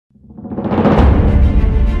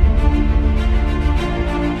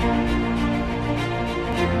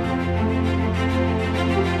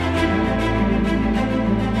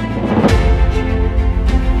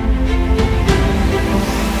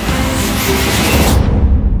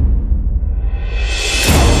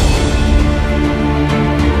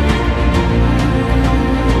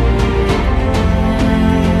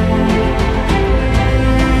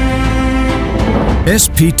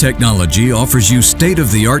SP technology offers you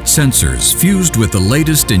state-of-the-art sensors fused with the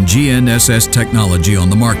latest in GNSS technology on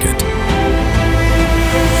the market.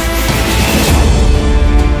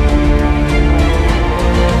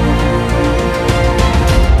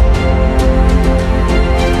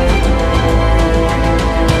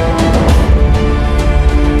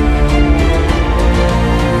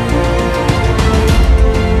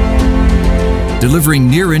 Delivering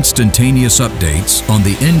near-instantaneous updates on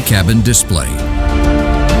the in-cabin display.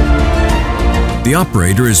 The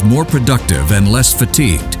operator is more productive and less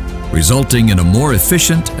fatigued, resulting in a more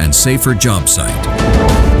efficient and safer job site.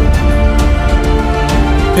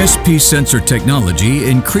 SP sensor technology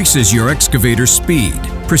increases your excavator speed,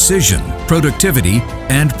 precision, productivity,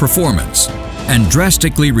 and performance, and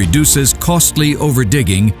drastically reduces costly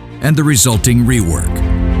overdigging and the resulting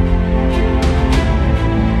rework.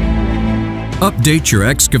 Update your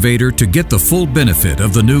excavator to get the full benefit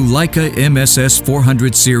of the new Leica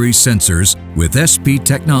MSS400 series sensors with SP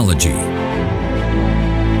technology.